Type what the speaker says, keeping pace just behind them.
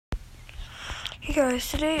Hey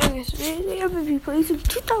guys, today I'm going to be playing some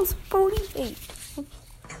 2048.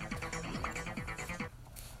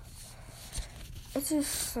 Let's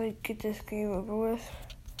just get this game over with.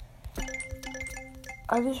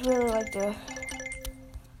 I just really like to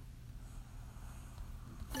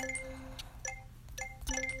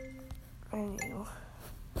menu.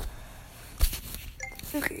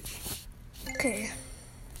 Okay.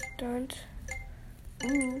 Don't.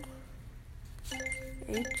 Ooh.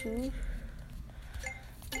 A2.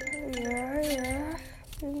 Yeah.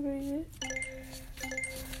 Very good.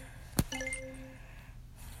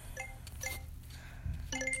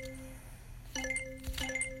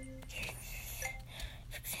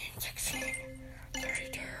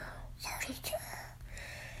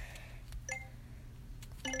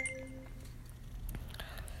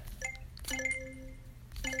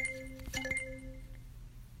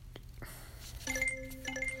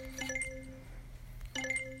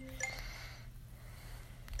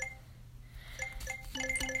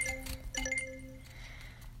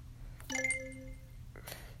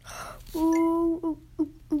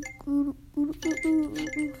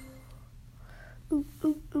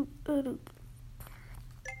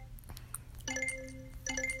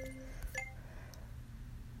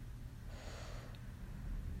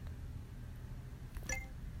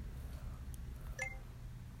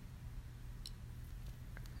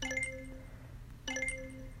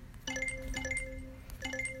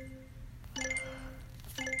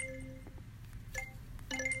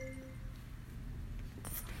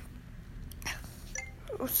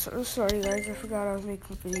 So sorry guys, I forgot I was making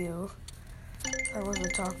a video. I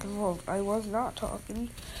wasn't talking. Well, I was not talking.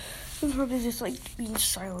 It was probably just being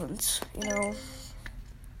silent, you know.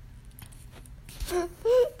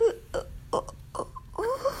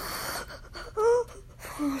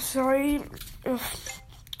 Sorry if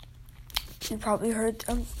you probably heard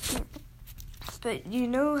them. But you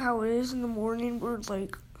know how it is in the morning where your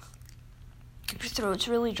throat's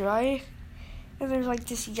really dry and there's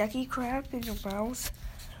this yucky crap in your mouth.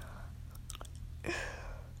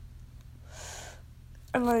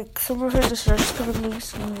 And someone had to start putting me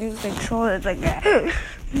some new things on it.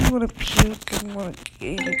 You want to puke and want to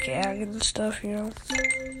gag and stuff, you know?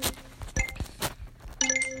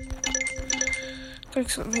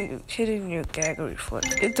 Something hitting your gag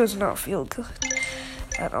reflex. It does not feel good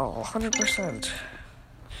at all, 100%.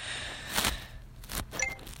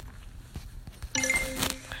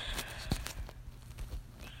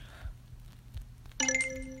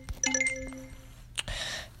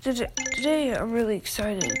 Today I'm really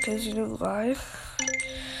excited because why?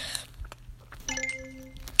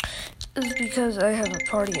 It's because I have a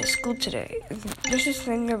party at school today. And there's this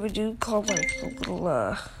thing that we do called we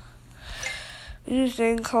do this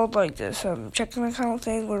thing called this checking account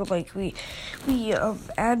thing where we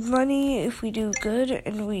add money if we do good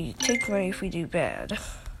and we take money if we do bad.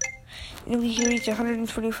 And we reach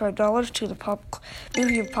 $125 to the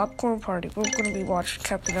movie and popcorn party. We're going to be watching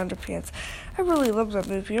Captain Underpants. I really love that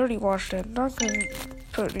movie. I already watched it. I'm not going to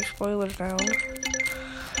put any spoilers down.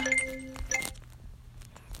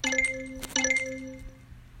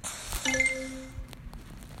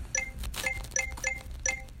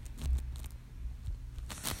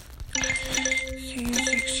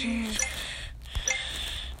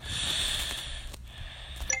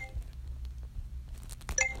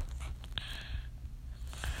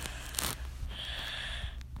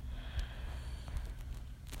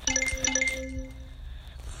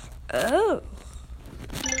 Oh.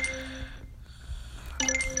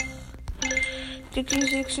 16.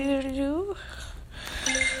 6,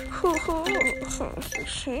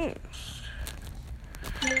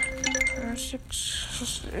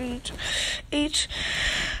 8.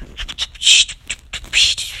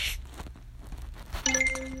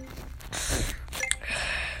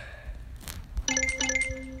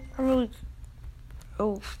 I'm really.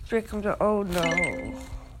 Oh, frick! Oh no.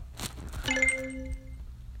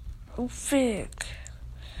 Oh, frick.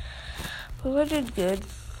 Well, I did good.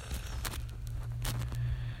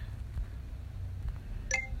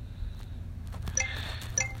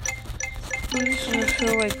 I'm just gonna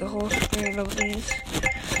fill the whole screen of these.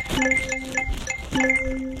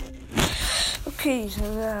 Okay, so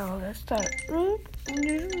now let's start.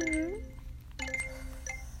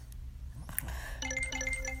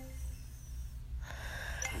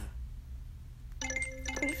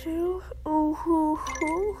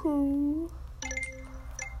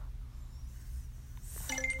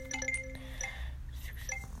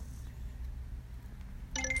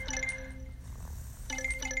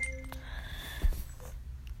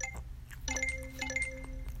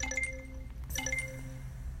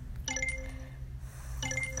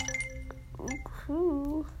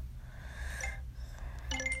 Woohoo.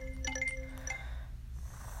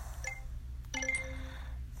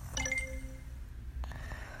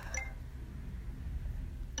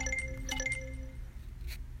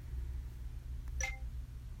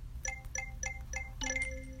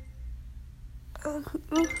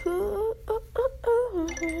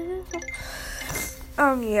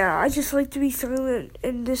 Yeah, I just like to be silent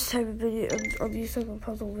in this type of video, on these type of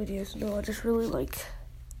puzzle videos. No, I just really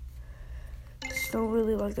don't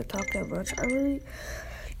really like to talk that much.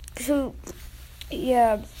 So,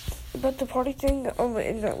 yeah, about the party thing,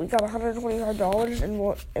 and that we got $125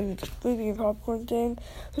 and the movie and popcorn thing,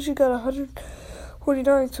 so she got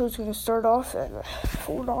 $129, so it's gonna start off at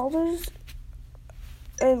 $4.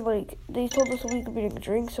 And, they told us we could be getting a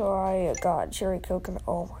drink, so I got cherry Coke, and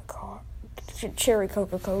oh my god, cherry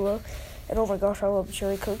Coca-Cola. And oh my gosh, I love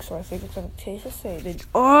cherry Coke, so I think it's gonna taste the same. And,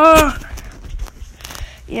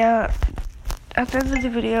 yeah, at the end of the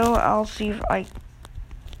video, I'll see if I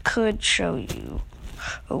could show you.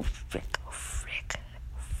 Oh, frick.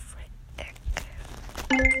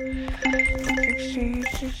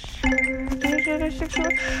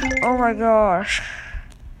 Oh my gosh.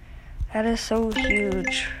 That is so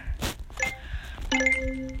huge.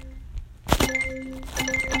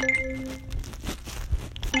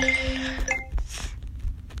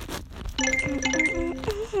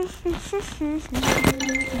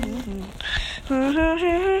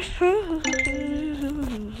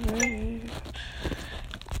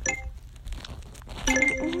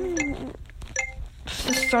 This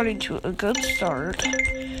is starting to a good start.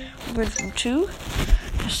 We went from 2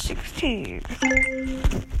 to 16.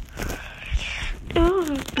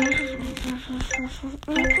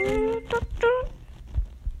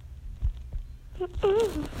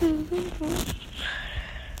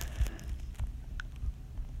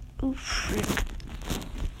 Oh, frick.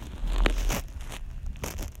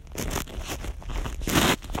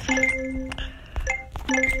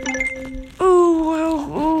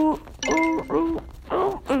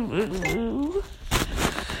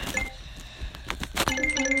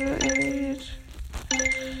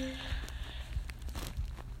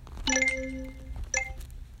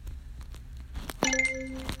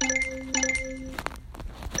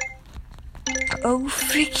 Oh,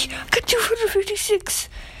 freak! I got 256!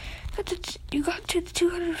 You got to the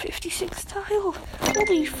 256 tile!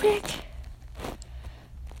 Holy frick!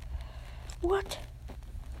 What?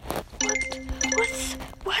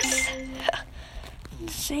 What's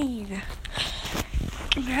insane?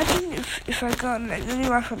 Imagine if I got an new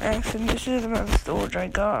iPhone X and this is the amount of storage I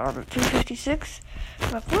got on the 256.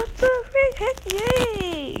 Like, what the frick? Heck,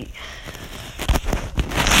 yay!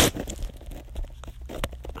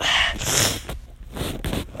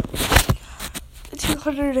 The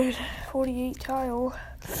 248 tile.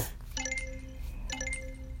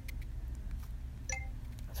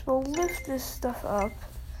 So we'll lift this stuff up.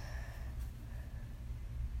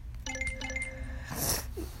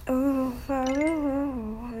 Oh,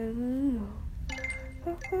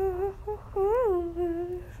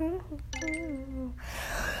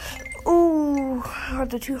 I got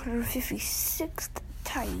the 256th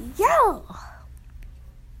tile.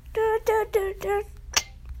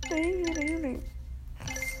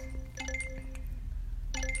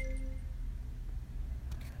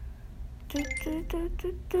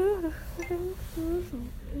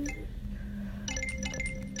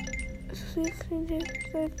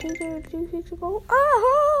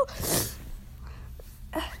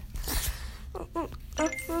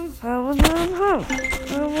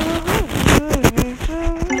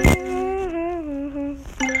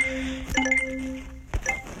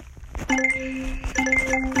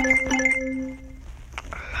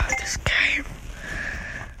 This game.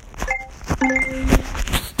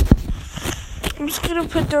 I'm just gonna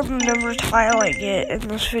put down the number tile I get in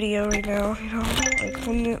this video right now. You know, like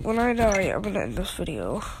when I die, I'm gonna end this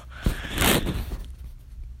video.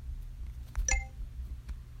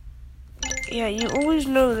 Yeah, you always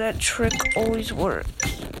know that trick always works.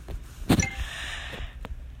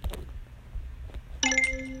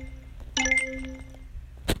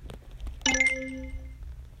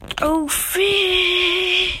 Oh, frick!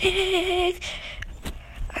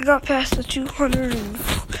 I got past the 200 and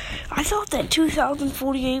I thought that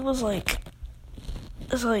 2048 was like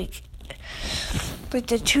the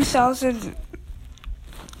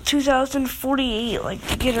 2048, like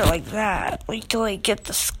to get it like that, like to like get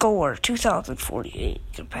the score 2048,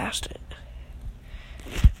 get past it.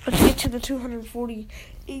 But to get to the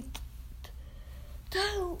 248,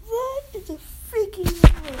 that is a freaking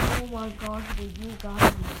number. Oh my gosh, dude, you got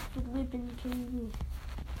me. Flipping kidding me.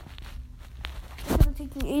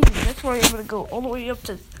 taking ages. That's why I'm going to go all the way up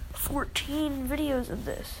to 14 videos of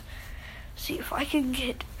this. See if I can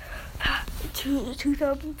get to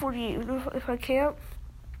 2048. If I can't,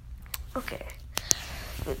 okay.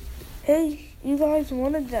 But, hey, you guys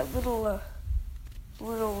wanted that little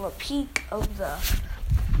peek of the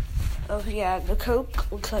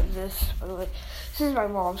Coke. Looks like this. By the way, this is my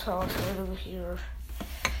mom's house right over here.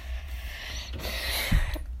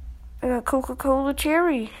 And a Coca-Cola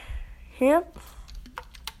cherry. Yep.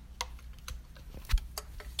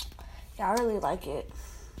 Yeah, I really like it.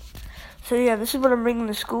 So yeah, this is what I'm bringing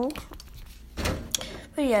to school.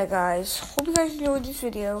 But yeah, guys, hope you guys enjoyed this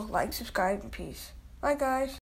video. Like, subscribe, and peace. Bye, guys.